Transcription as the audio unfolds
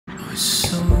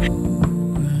It's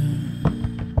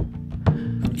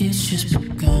just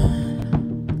begun.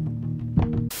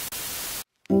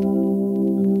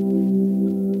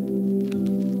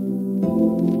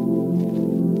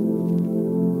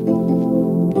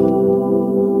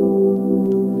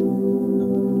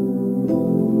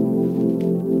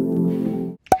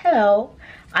 Hello,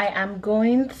 I am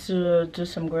going to do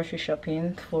some grocery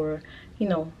shopping for, you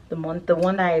know, the month, the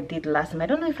one that I did last time. I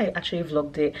don't know if I actually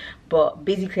vlogged it, but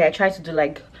basically I try to do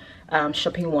like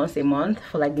shopping once a month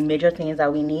for like the major things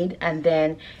that we need, and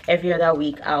then every other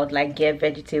week I would like get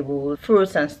vegetables,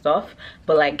 fruits and stuff,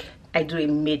 but like I do a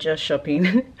major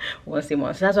shopping once a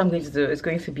month. So that's what I'm going to do. It's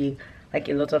going to be like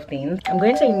a lot of things. I'm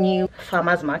going to a new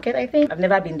farmers market. I think I've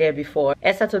never been there before.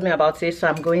 Esther told me about it, so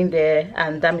I'm going there,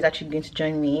 and Dam is actually going to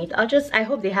join me. I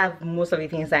hope they have most of the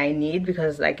things that I need,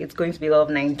 because like it's going to be a lot of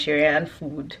Nigerian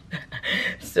food.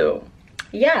 So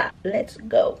yeah, let's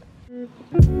go.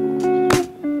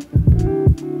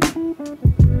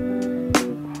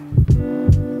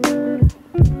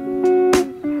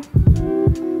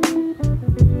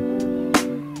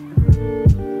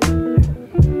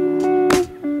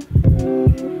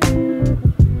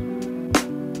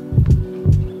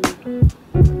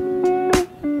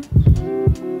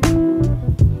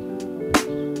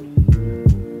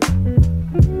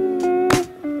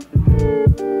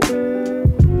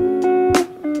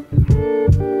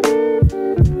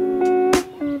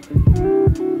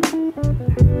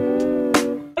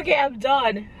 Okay, I'm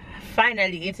done.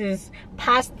 Finally, it is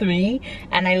past 3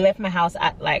 and I left my house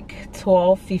at like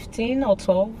 12:15 or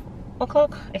 12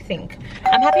 o'clock, I think.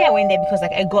 I'm happy I went there because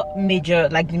like I got major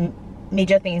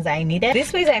things that I needed.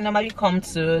 This place I normally come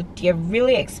to, they're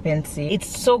really expensive. It's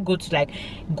so good to like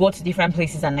go to different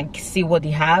places and like see what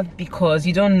they have, because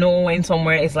you don't know when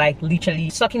somewhere is like literally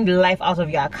sucking the life out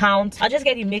of your account. I'll just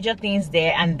get the major things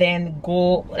there and then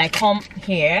go like come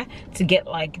here to get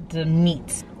like the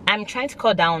meat. I'm trying to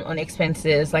cut down on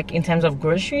expenses, like in terms of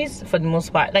groceries for the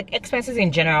most part, like expenses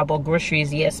in general, but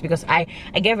groceries, yes, because I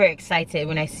get very excited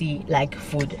when I see like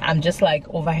food. I'm just like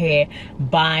over here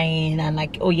buying and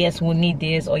like, oh yes, we'll need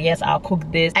this, or yes, I'll cook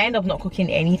this. I end up not cooking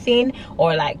anything,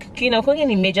 or like, you know, cooking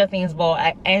the major things, but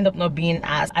I end up not being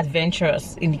as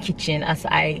adventurous in the kitchen as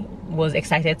I was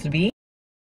excited to be.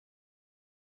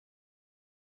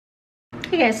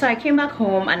 Okay guys, so I came back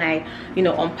home and I, you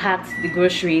know, unpacked the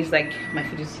groceries. Like my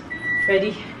food is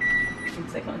ready. 1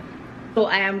 second. So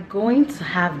I am going to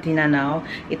have dinner now.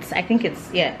 I think it's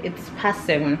past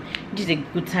 7, which is a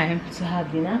good time to have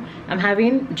dinner. I'm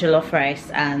having jollof rice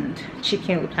and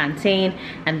chicken with plantain,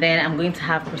 and then I'm going to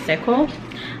have prosecco.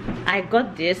 I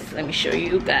got this, let me show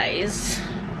you guys.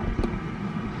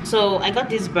 So I got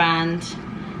this brand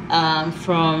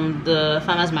from the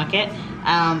farmers market.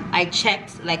 I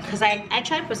checked, like, because I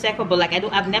tried prosecco, but like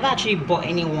I've never actually bought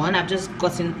any one. I've just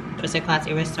gotten prosecco at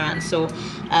a restaurant. So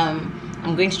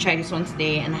I'm going to try this one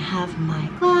today, and I have my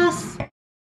glass.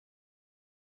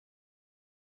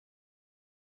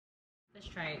 Let's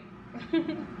try it.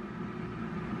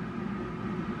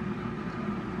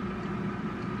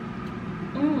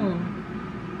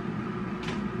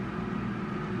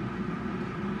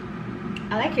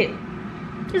 I like it.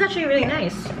 It's actually really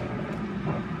nice.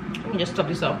 Let me just top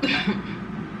this up.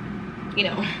 You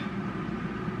know,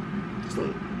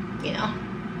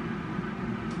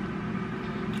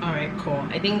 all right, cool.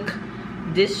 I think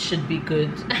this should be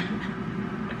good.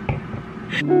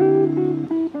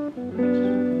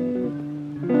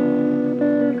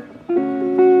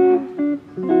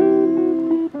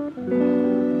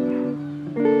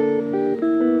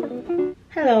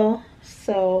 Hello.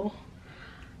 So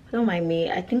don't mind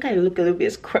me, I think I look a little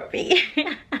bit scruffy.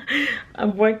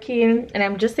 I'm working and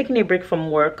I'm just taking a break from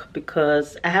work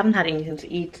because I haven't had anything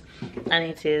to eat, and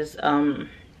it is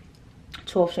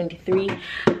 12:23.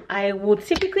 I would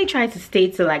typically try to stay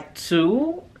till like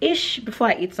 2-ish before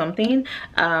I eat something,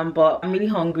 but I'm really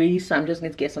hungry, so I'm just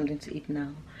going to get something to eat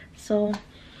now. So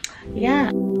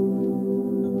yeah.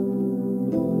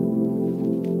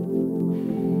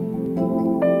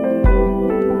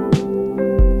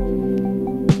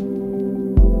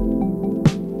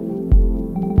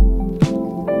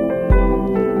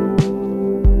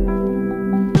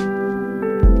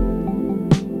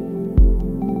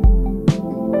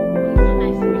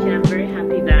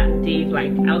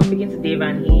 I was speaking to Dave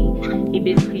and he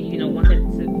basically, you know, wanted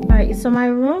to. Alright, so my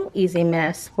room is a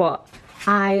mess, but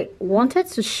I wanted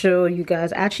to show you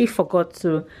guys. I actually forgot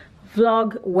to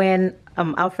vlog when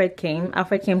Alfred came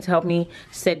to help me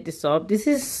set this up. This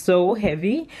is so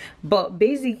heavy, but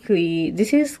basically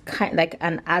this is kind of like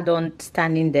an add-on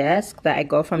standing desk that I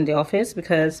got from the office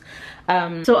because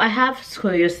so I have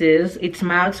scoliosis. It's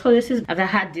mild scoliosis. I've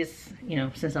had this, you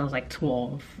know, since I was like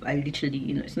 12. I literally,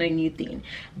 you know, it's not a new thing,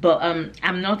 but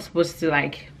I'm not supposed to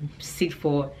like sit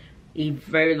for a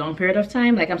very long period of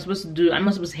time. Like I'm not supposed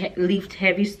to lift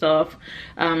heavy stuff.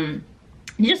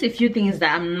 Just a few things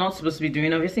that I'm not supposed to be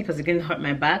doing, obviously, because it's going to hurt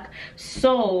my back.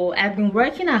 So I've been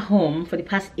working at home for the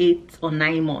past 8 or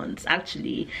 9 months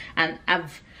actually, and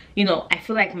I've, you know, I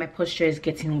feel like my posture is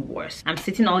getting worse. I'm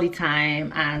sitting all the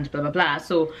time and blah blah blah.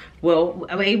 So well,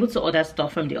 I was able to order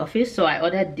stuff from the office, so I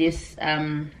ordered this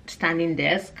standing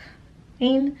desk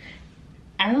thing.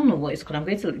 I don't know what it's called. I'm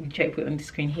going to try to put it on the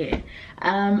screen here.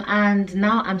 And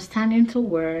now I'm standing to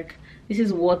work. This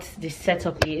is what the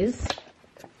setup is.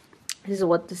 This is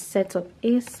what the setup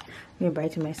is. Let me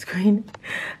brighten my screen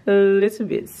a little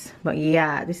bit, but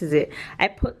yeah, this is it. I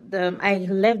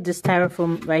left the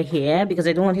styrofoam right here because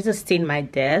I don't want it to stain my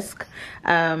desk.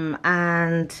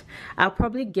 And I'll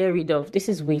probably get rid of, this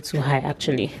is way too high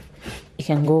actually. You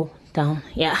can go down,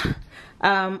 yeah.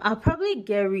 I'll probably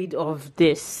get rid of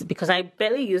this because I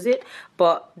barely use it,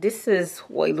 but this is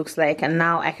what it looks like, and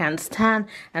now I can stand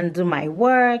and do my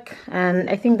work, and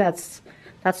I think that's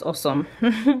awesome.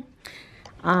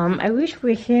 I wish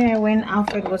we were here when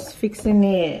Alfred was fixing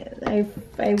it. I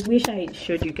wish I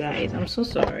showed you guys. I'm so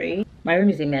sorry. My room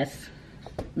is a mess.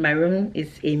 My room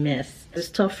is a mess. The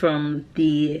stuff from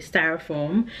the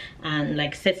styrofoam and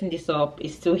like setting this up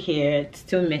is still here. It's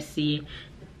still messy.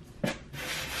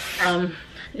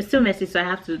 It's still messy, so I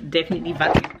have to definitely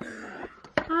vacuum.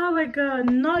 Oh my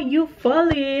god, not you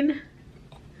falling.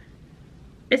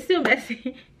 It's still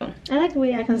messy. I like the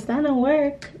way I can stand and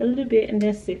work a little bit and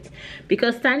then sit,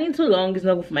 because standing too long is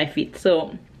not good for my feet.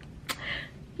 So,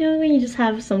 you know, when you just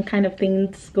have some kind of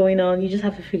things going on, you just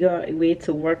have to figure out a way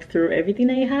to work through everything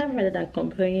that you have rather than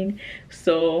complain.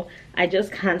 So I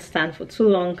just can't stand for too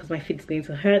long because my feet's going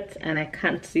to hurt, and I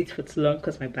can't sit for too long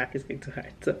because my back is going to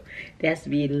hurt. So there has to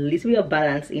be a little bit of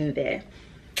balance in there.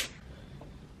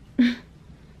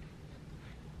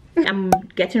 I'm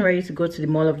getting ready to go to the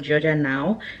Mall of Georgia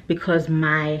now because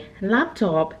my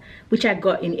laptop, which I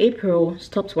got in April,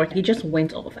 stopped working. It just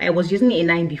went off. I was using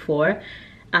A9 before.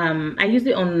 I used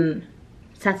it on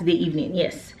Saturday evening,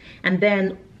 yes, and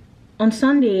then on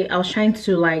Sunday I was trying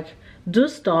to like do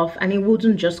stuff and it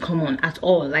wouldn't just come on at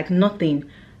all, like nothing,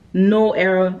 no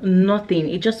error, nothing.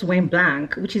 It just went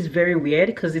blank, which is very weird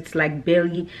because it's like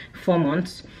barely 4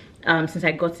 months since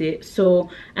I got it. So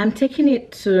I'm taking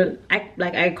it to,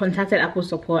 I contacted Apple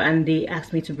support and they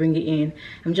asked me to bring it in.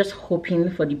 I'm just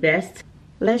hoping for the best.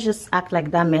 Let's just act like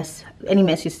that mess, any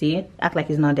mess you see, act like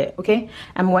it's not there, okay?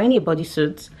 I'm wearing a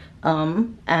bodysuit,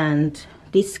 and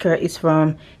this skirt is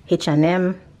from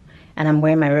H&M, and I'm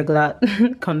wearing my regular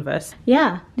Converse.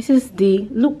 Yeah, this is the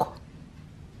look.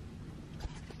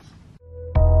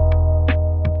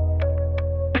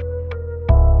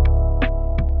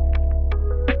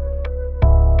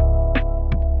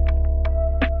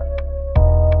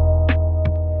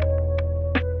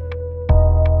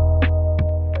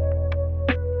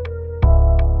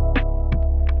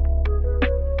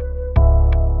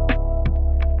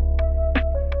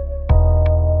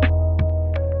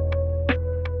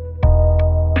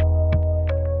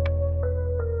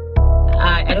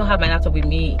 I don't have my laptop with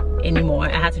me anymore.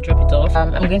 I had to drop it off.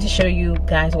 I'm going to show you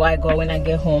guys what I got when I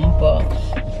get home, but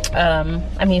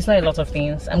I mean, it's not a lot of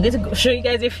things. I'm going to show you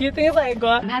guys a few things I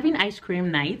got. I'm having ice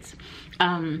cream night.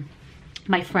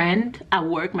 My friend at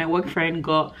work, my work friend,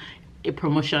 got a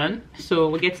promotion, so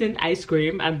we're getting ice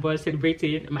cream and we're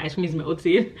celebrating. My ice cream is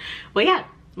melting, but yeah,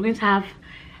 we're going to have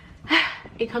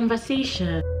a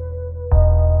conversation.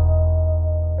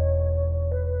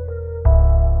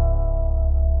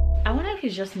 I wonder if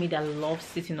it's just me that loves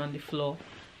sitting on the floor.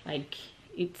 Like,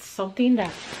 it's something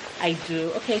that I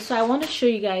do. Okay, so I want to show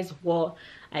you guys what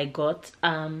I got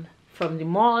from the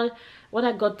mall, what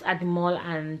I got at the mall,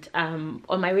 and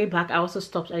on my way back I also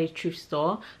stopped at a thrift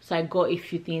store, so I got a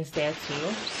few things there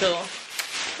too. So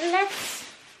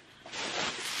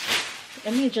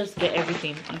let me just get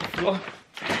everything on the floor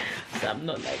so I'm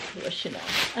not like rushing out.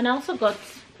 And I also got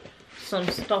some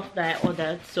stuff that I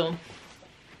ordered, so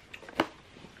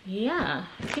yeah,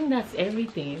 I think that's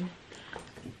everything.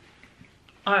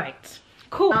 All right,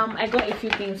 cool. I got a few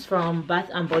things from Bath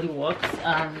and Body Works.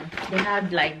 They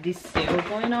had like this sale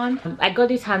going on. I got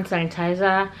this hand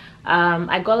sanitizer.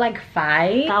 I got like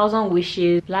 5,000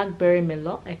 Wishes Blackberry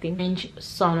Melon, I think,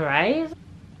 Sunrise.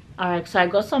 Alright, so I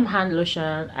got some hand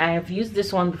lotion. I've used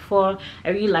this one before. I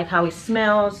really like how it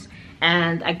smells,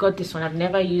 and I got this one. I've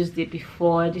never used it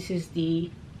before. This is the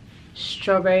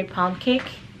strawberry pound cake,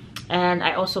 and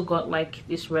I also got like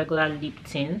this regular lip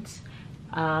tint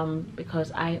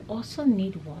because I also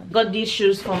need one. Got these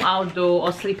shoes from Outdoor,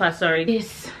 or slippers, sorry.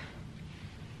 This,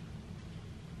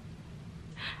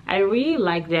 I really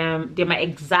like them. They're my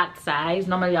exact size.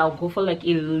 Normally I'll go for like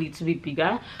a little bit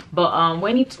bigger, but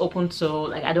when it's open toe,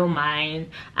 like, I don't mind,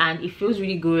 and it feels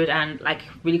really good and like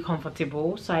really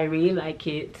comfortable, so I really like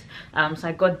it. So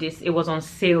I got this. It was on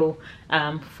sale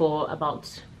for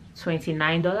about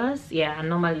 $29. Yeah, and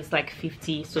normally it's like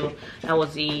 $50, so that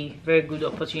was a very good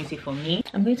opportunity for me.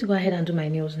 I'm going to go ahead and do my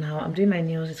nails now. I'm doing my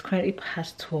nails. It's currently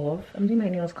past 12. I'm doing my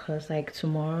nails because like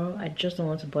tomorrow I just don't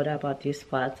want to bother about this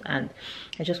part, and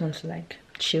I just want to like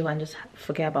chill and just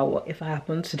forget about what if I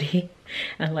happened today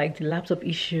and like the laptop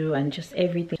issue and just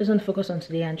everything. Just want to focus on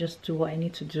today and just do what I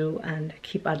need to do and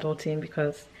keep adulting,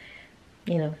 because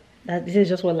you know that this is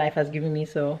just what life has given me.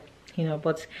 So you know,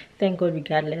 but thank God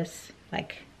regardless,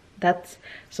 like that's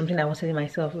something I was telling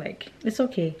myself, like it's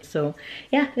okay. So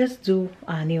yeah, let's do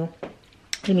our nail.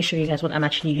 Let me show you guys what I'm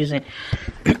actually using.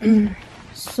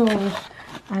 So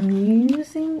I'm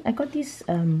using, I got this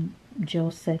gel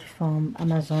set from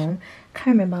Amazon.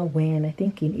 Can't remember when, I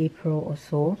think in April or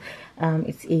so.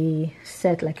 It's a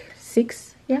set like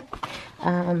 6, yeah,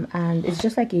 and it's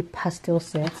just like a pastel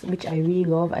set, which I really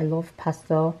love. I love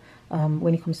pastel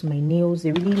when it comes to my nails.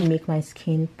 They really make my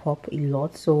skin pop a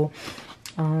lot. So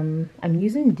I'm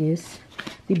using this.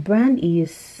 The brand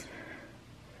is,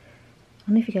 I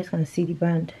don't know if you guys can see the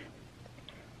brand.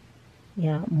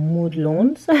 Yeah, Mood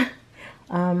Loans.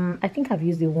 I think I've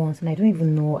used it once and I don't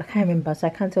even know, I can't remember, so I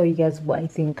can't tell you guys what I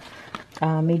think.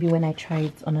 Maybe when I try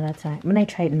it another time, when I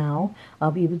try it now,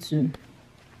 I'll be able to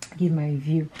give my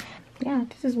review. Yeah,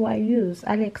 this is what I use.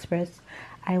 AliExpress.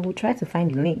 I will try to find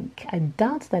the link. I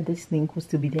doubt that this link will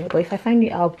still be there, but if I find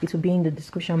it out, it will be in the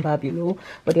description bar below.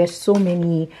 But there's so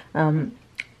many LED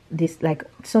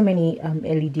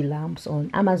lamps on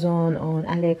Amazon, on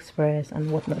AliExpress and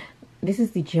whatnot. This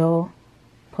is the gel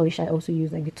polish I also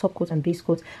use, like the top coat and base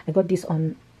coat. I got this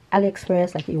on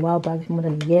AliExpress like a while back, more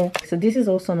than a year. So this is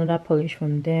also another polish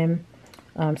from them,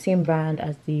 same brand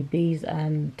as the base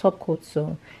and top coat.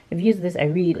 So I've used this.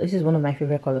 This is one of my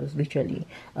favorite colors, literally.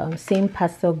 Same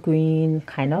pastel green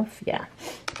kind of. Yeah,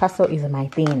 pastel is my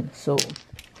thing. So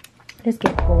let's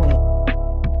get going.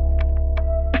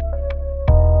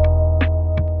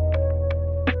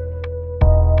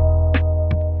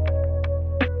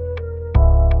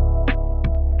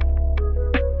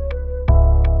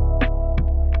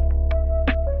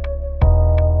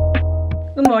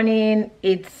 Good morning.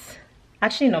 It's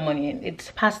actually not morning,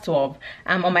 it's past 12.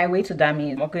 I'm on my way to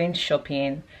Dami. We're going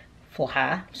shopping for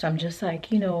her, so I'm just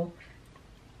like, you know,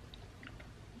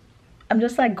 I'm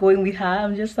just like going with her.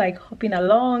 I'm just like hopping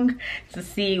along to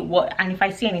see what, and if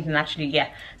I see anything, actually, yeah,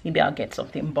 maybe I'll get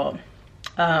something. But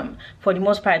for the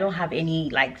most part, I don't have any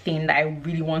like thing that I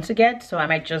really want to get, so I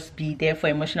might just be there for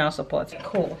emotional support.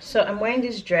 Cool. So I'm wearing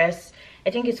this dress. I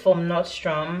think it's from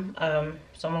Nordstrom.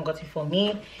 Someone got it for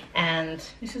me, and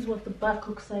this is what the back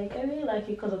looks like. I really like it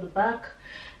because of the back.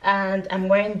 And I'm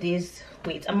wearing this.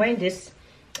 Wait, I'm wearing this,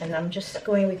 and I'm just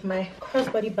going with my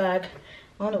crossbody bag.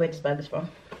 I don't know where this bag is from.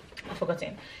 I've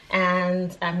forgotten.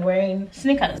 And I'm wearing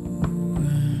sneakers.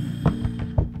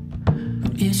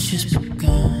 It's just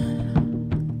begun.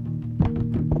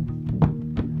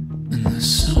 And there's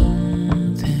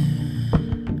something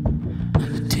on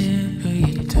the tip of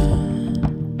your tongue.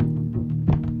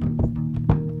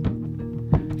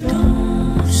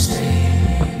 Don't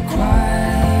stay quiet.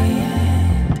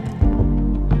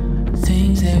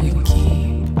 Things that we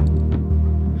keep.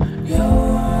 You're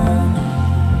on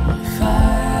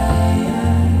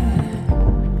fire.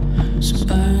 So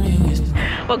burn it with.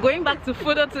 We're going back to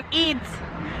Fudo to eat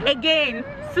again.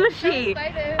 Sushi.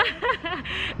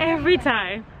 Every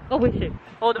time. Oh wait,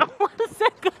 hold on 1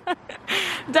 second.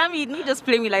 Damn, you didn't just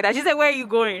play me like that. She said, where are you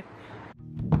going?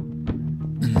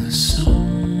 And there's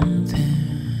something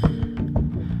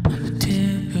on the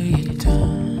tip of your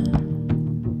tongue.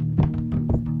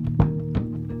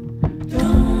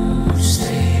 Don't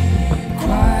stay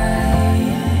quiet.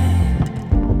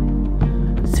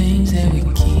 Things that we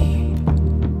keep.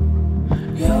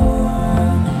 You're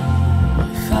on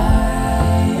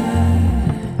fire.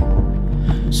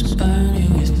 So burn it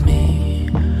with me.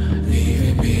 Leave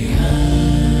it behind.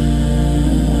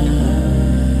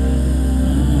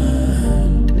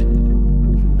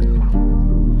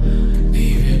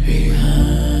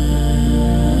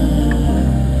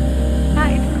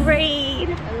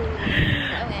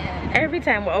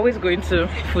 anytime we're always going to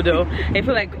Fudo. I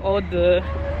feel like all the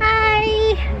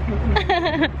hi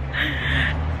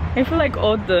I feel like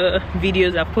all the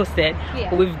videos I've posted,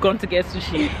 we've gone to get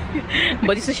sushi.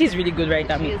 But the sushi is really good, right?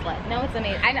 Sushi is like, no, it's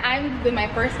amazing. I'm been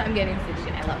my first time getting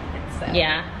sushi. I love it. So.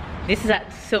 Yeah, this is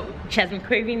so she has been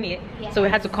craving it, so we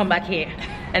had to come back here.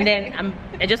 And then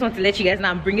I just want to let you guys know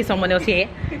I'm bringing someone else here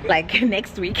like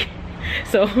next week.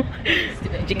 So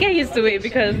you get used to it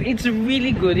because it's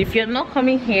really good. If you're not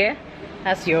coming here,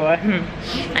 that's your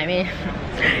I mean,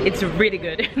 it's really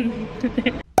good.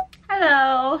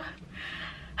 Hello.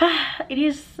 It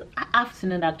is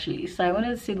afternoon actually, so I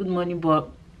wanted to say good morning, but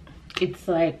it's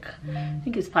like I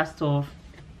think it's past 12.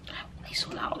 It's so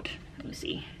loud. Let me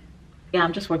see. Yeah,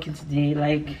 I'm just working today.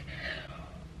 Like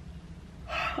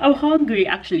I'm hungry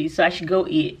actually, so I should go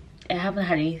eat. I haven't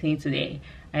had anything today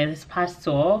and it's past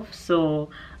 12, so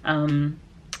I'm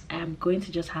going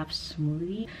to just have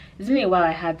smoothie. It's been a while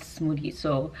I had smoothie,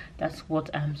 so that's what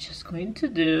I'm just going to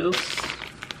do.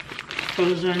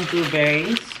 Frozen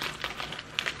blueberries,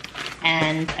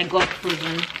 and I got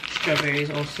frozen strawberries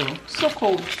also. So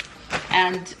cold.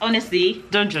 And honestly,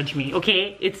 don't judge me,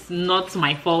 okay? It's not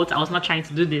my fault. I was not trying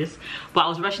to do this, but I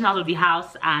was rushing out of the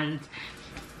house, and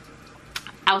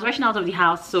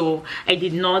so I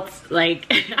did not like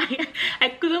I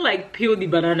couldn't like peel the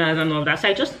bananas and all that, so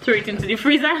I just threw it into the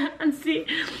freezer and see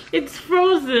it's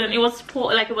frozen. It was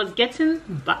like it was getting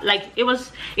like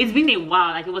it's been a while,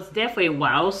 like it was there for a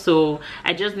while, so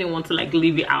I just didn't want to like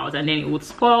leave it out and then it would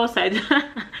spoil, so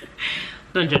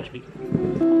don't judge me.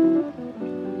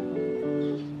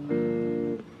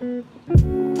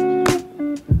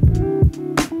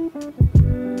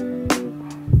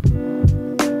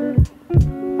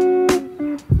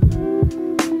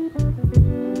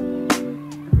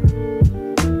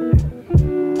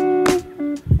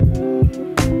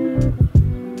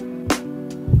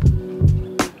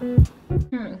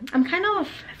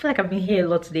 I feel like I've been here a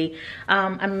lot today.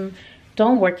 I'm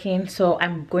done working, so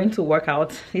I'm going to work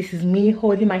out. This is me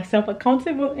holding myself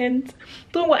accountable and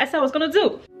doing what I said I was gonna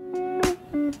do.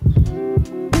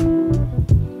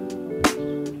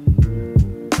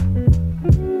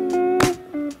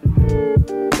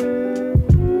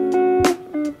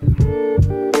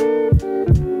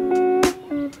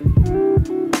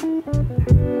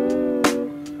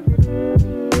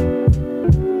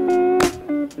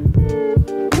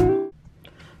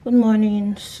 Good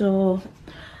morning. So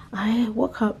I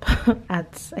woke up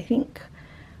at I think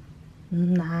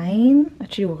 9.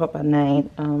 Actually woke up at 9.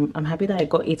 I'm happy that I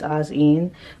got 8 hours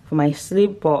in for my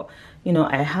sleep, but you know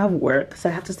I have work, so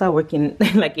I have to start working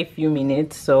in like a few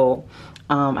minutes. So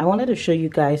I wanted to show you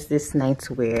guys this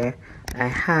nightwear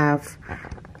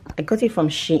I got it from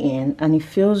Shein and it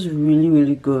feels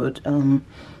really good.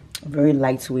 Very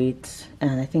lightweight,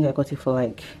 and I think I got it for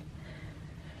like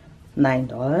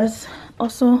 $9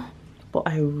 also, but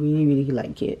I really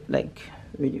like it, like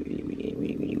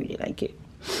really like it.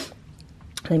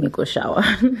 Let me go shower.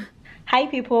 Hi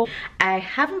people, I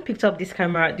haven't picked up this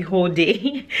camera the whole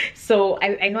day, so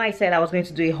I know I said I was going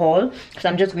to do a haul, so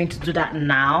I'm just going to do that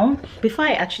now. Before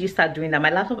I actually start doing that, my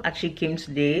laptop actually came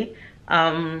today.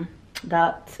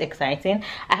 That's exciting.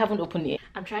 I haven't opened it.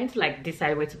 I'm trying to like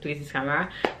decide where to place this camera,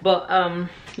 but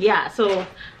yeah, so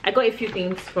I got a few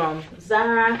things from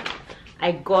Zara.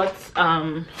 I got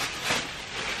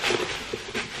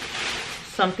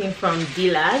something from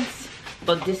D-Lads,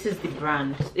 but this is the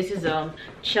brand. This is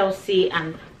Chelsea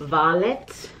and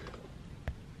Violet.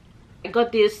 I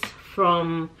got this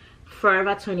from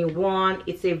Forever 21.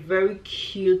 It's a very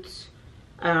cute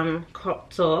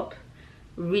crop top,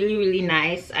 really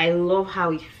nice. I love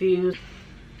how it feels.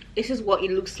 This is what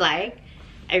it looks like.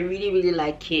 I really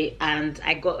like it, and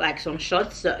I got like some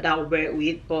shorts that I'll wear it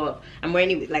with, but I'm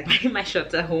wearing it with like my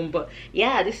shorts at home. But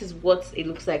yeah, this is what it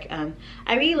looks like, and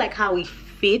I really like how it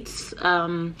fits,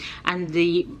 and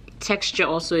the texture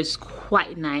also is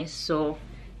quite nice. So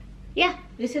yeah,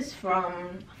 this is from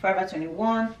Forever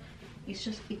 21. It's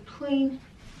just a plain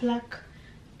black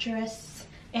dress.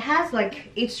 It has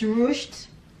like, it's ruched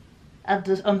at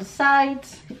on the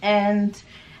sides, and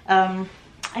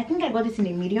I think I got this in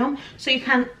a medium, so you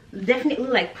can definitely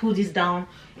like pull this down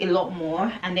a lot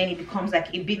more, and then it becomes like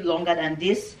a bit longer than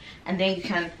this, and then you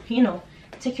can, you know,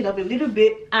 take it up a little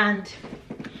bit, and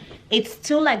it's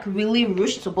still like really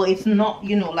ruched, but it's not,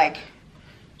 you know, like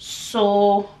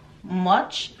so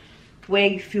much where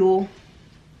you feel,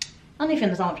 I don't know if you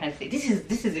understand what I'm trying to say.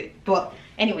 This is it, but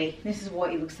anyway, this is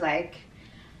what it looks like.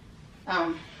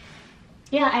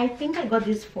 Yeah, I think I got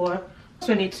this for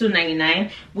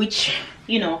 $22.99, which,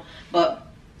 you know, but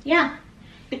yeah,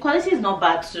 the quality is not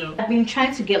bad too. I've been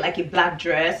trying to get like a black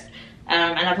dress,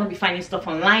 and I've not been finding stuff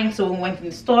online, so we went in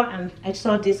the store and I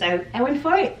saw this. I went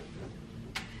for it.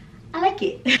 I like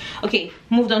it. Okay,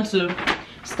 moved on to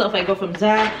stuff I got from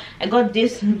Zara. I got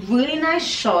this really nice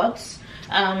shorts.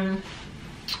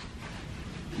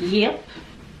 Yep,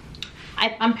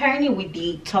 I'm pairing it with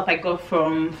the top I got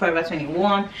from Forever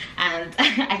 21, and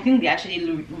I think they actually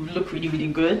look really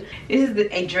good. This is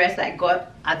a dress that I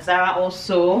got at Zara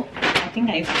also. I think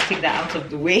I need to take that out of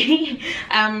the way.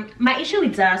 My issue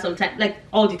with Zara sometimes, like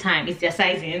all the time, is their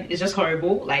sizing. It's just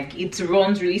horrible. Like it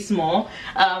runs really small.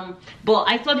 But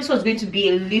I thought this was going to be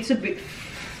a little bit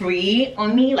free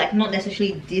on me, like not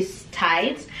necessarily this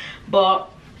tight,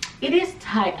 but it is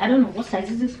tight. I don't know what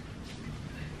size is this.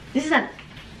 This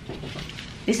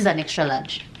is an extra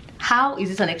large. How is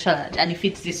this an extra large and it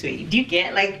fits this way? Do you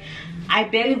get? Like, I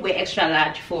barely wear extra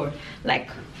large for like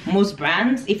most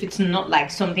brands if it's not like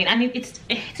something, and it's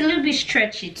a little bit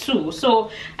stretchy too,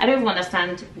 so I don't even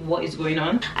understand what is going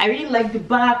on. I really like the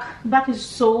back. The back is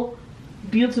so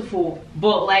beautiful,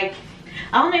 but like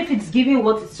I don't know if it's giving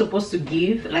what it's supposed to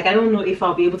give. Like I don't know if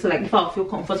I'll be able to, like, if I'll feel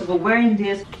comfortable wearing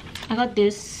this. I got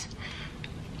this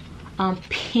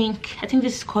pink, I think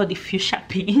this is called the fuchsia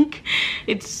pink.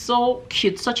 It's so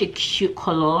cute, such a cute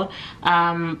color,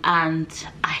 and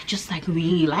I just like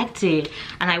really liked it,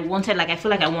 and I wanted, like, I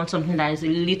feel like I want something that is a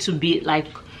little bit like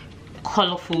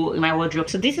colorful in my wardrobe.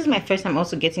 So this is my first time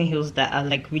also getting heels that are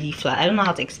like really flat. I don't know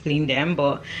how to explain them,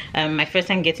 but my first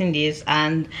time getting this,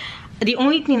 and the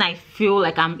only thing I feel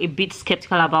like I'm a bit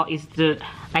skeptical about is the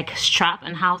like strap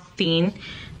and how thin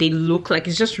they look. Like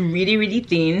it's just really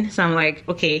thin, so I'm like,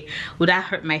 okay, would that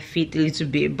hurt my feet a little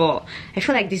bit? But I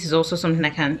feel like this is also something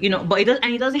I can, you know, but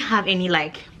it doesn't have any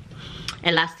like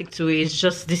elastic to it. It's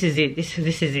just, this is it. This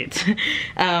is it.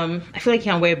 I feel like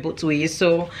you can wear it both ways,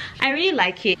 so I really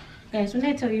like it. Guys, when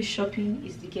I tell you shopping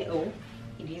is the ghetto,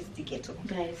 it is the ghetto,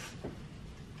 guys.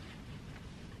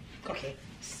 Okay,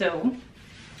 so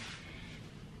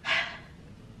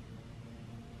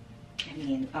I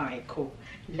mean, all right, cool,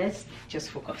 let's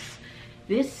just focus.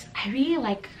 This, I really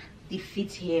like the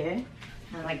fit here,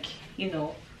 and like, you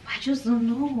know, I just don't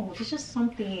know, there's just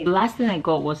something. The last thing I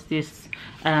got was this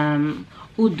Eau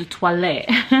de Toilette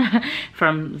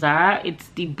from Zara. It's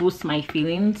the Boost My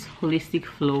Feelings Holistic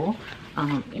Flow.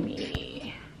 Let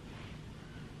me,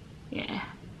 yeah,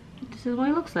 this is what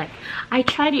it looks like. I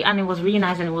tried it and it was really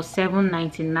nice, and it was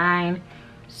 $7.99,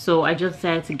 so I just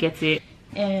decided to get it.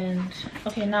 And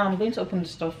okay, now I'm going to open the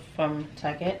stuff from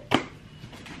Target.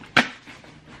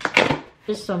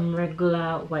 Just some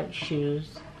regular white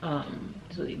shoes.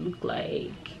 So they look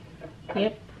like,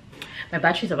 yep. My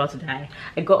battery's about to die.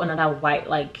 I got another white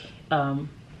like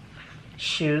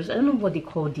shoes. I don't know what they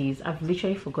call these. I've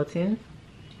literally forgotten.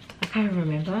 I can't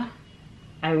remember.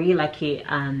 I really like it,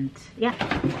 and yeah,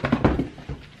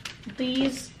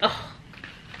 these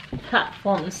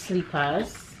platform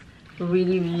slippers,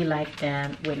 really like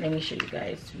them. Wait, let me show you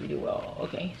guys really well.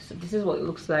 Okay, so this is what it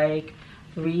looks like.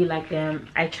 Really like them.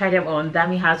 I tried them on.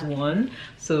 Dami has one,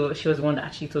 so she was the one that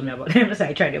actually told me about them, so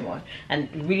I tried them on, and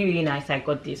really nice. I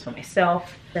got this for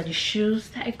myself. They're the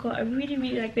shoes that I got. I really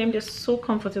like them. They're so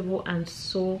comfortable and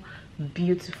so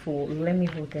beautiful. Let me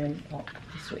hold them up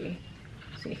this way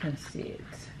so you can see it.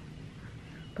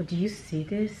 But do you see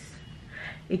this?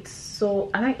 It's so,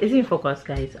 is it in focus,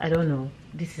 guys? I don't know.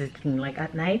 This is the thing, like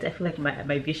at night I feel like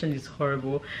my vision is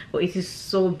horrible, but it is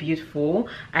so beautiful.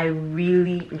 I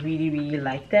really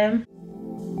like them.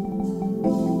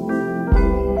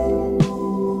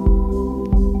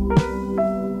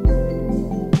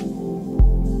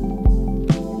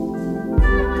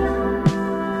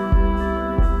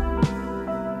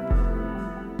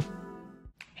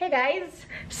 Hey guys,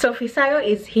 so Fisayo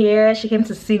is here. She came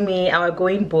to see me and we're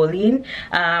going bowling.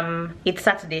 It's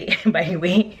Saturday by the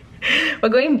way. We're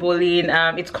going bowling.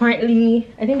 It's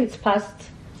currently, I think it's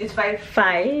past, it's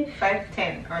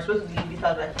 5:10. I'm supposed to leave this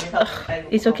house by 5.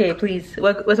 It's okay, please.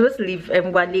 We're supposed to leave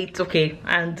and we're late, okay?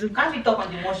 And can't we talk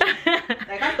on the motion?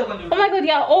 I can't talk on the motion. Oh my god,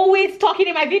 you're always talking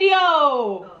in my video.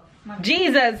 Oh,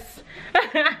 Jesus.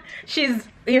 She's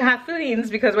in her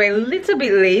feelings because we're a little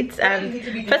bit late, and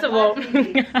first of all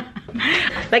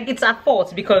like it's her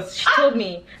fault because she told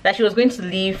me that she was going to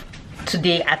leave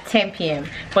today at 10 p.m.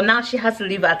 but now she has to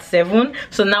leave at 7,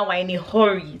 so now we're in a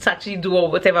hurry to actually do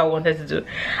whatever I wanted to do.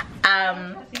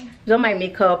 Done my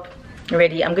makeup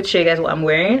ready. I'm going to show you guys what I'm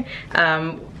wearing.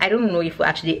 I don't know if we'll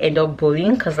actually end up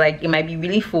bowling because like it might be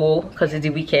really full because it's the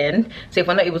weekend, so if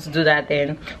we're not able to do that,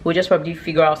 then we'll just probably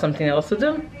figure out something else to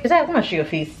do. Is that, come on, show your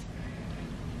face.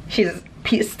 She's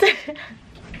pissed.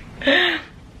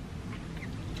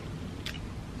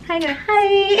 Hi.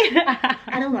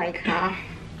 I don't like her.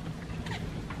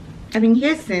 I've been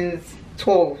here since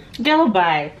 12. Girl,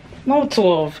 bye. No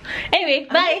 12. Anyway,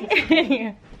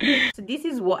 bye. So this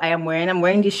is what I am wearing. I'm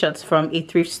wearing these shorts from a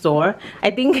thrift store.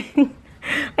 I think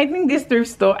this thrift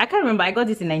store, I can't remember, I got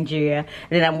this in Nigeria. And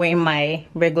then I'm wearing my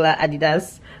regular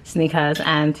Adidas sneakers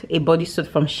and a bodysuit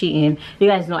from Shein. You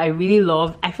guys know I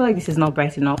feel like this is not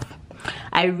bright enough.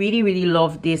 I really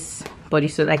love this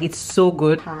bodysuit. Like, it's so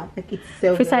good. Like, it's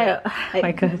so Fisayo, good. oh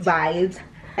my god, Vibes.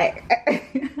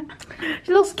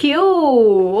 she looks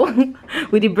cute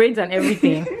with the braids and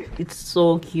everything. It's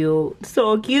so cute,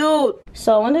 so cute.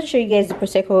 So I wanted to show you guys the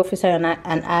Prosecco Fisayo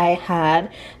and I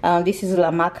had. This is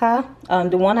La Maca.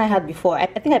 The one I had before, I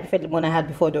think I preferred the one I had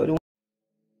before though.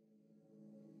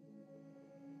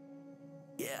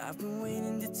 Yeah, I've been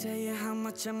waiting to tell you how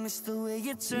much I miss the way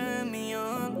you turn me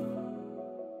on.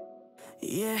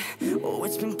 Yeah, oh,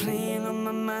 it's been playing on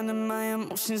my mind and my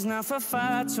emotions now for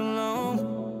far too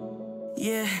long.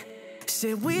 Yeah,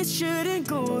 said we shouldn't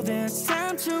go there, it's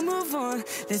time to move on.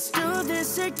 Let's do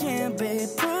this again, babe,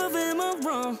 prove it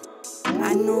wrong.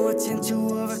 I know I tend to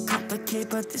overcomplicate,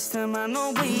 but this time I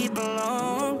know we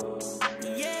belong.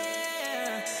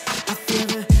 Yeah, I feel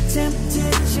the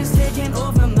temptation's taking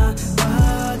over my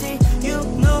body. You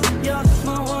know you're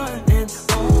my one and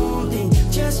only.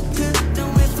 Just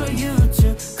couldn't wait for you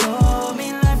to call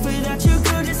me. Life without you,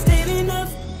 girl, just ain't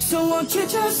enough. So won't you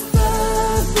just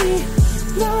love me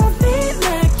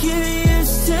like you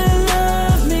used to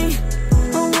love me?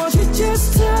 Or won't you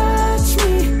just touch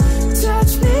me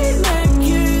like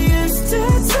you used to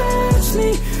touch me?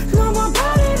 No more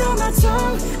biting on my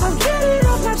tongue, I'll get it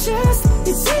off my chest.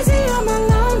 It's easy on my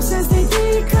lungs as they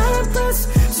decompress.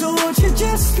 So won't you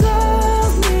just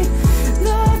love me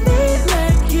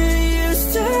like you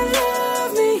used to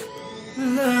love me,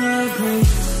 love me.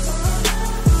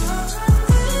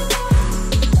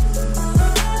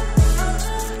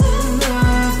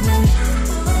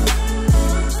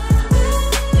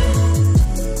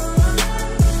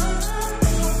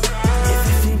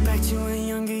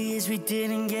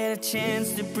 Didn't get a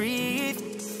chance to breathe.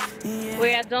 Yeah.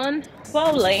 We are done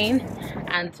bowling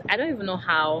and I don't even know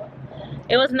how.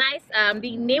 It was nice.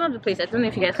 The name of the place, I don't know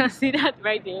if you guys can see that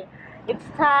right there. It's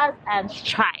Stars and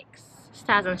Strikes.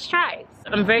 Stars and Strikes.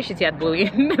 I'm very shitty at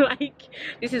bowling. Like,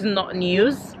 this is not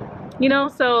news, you know,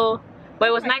 so, but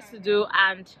it was nice to do.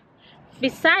 And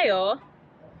Fisayo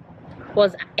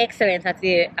was excellent at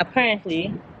it.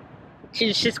 Apparently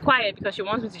she's quiet because she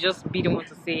wants me to just be the one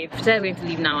to say it. She's going to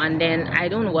leave now and then I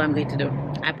don't know what I'm going to do.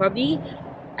 I'm going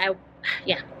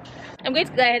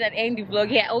to go ahead and end the vlog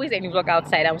here. I always end the vlog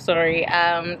outside, I'm sorry.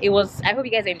 I hope you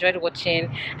guys enjoyed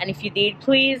watching, and if you did,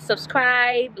 please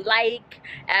subscribe, like,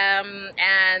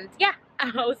 and yeah,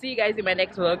 I'll see you guys in my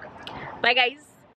next vlog. Bye guys.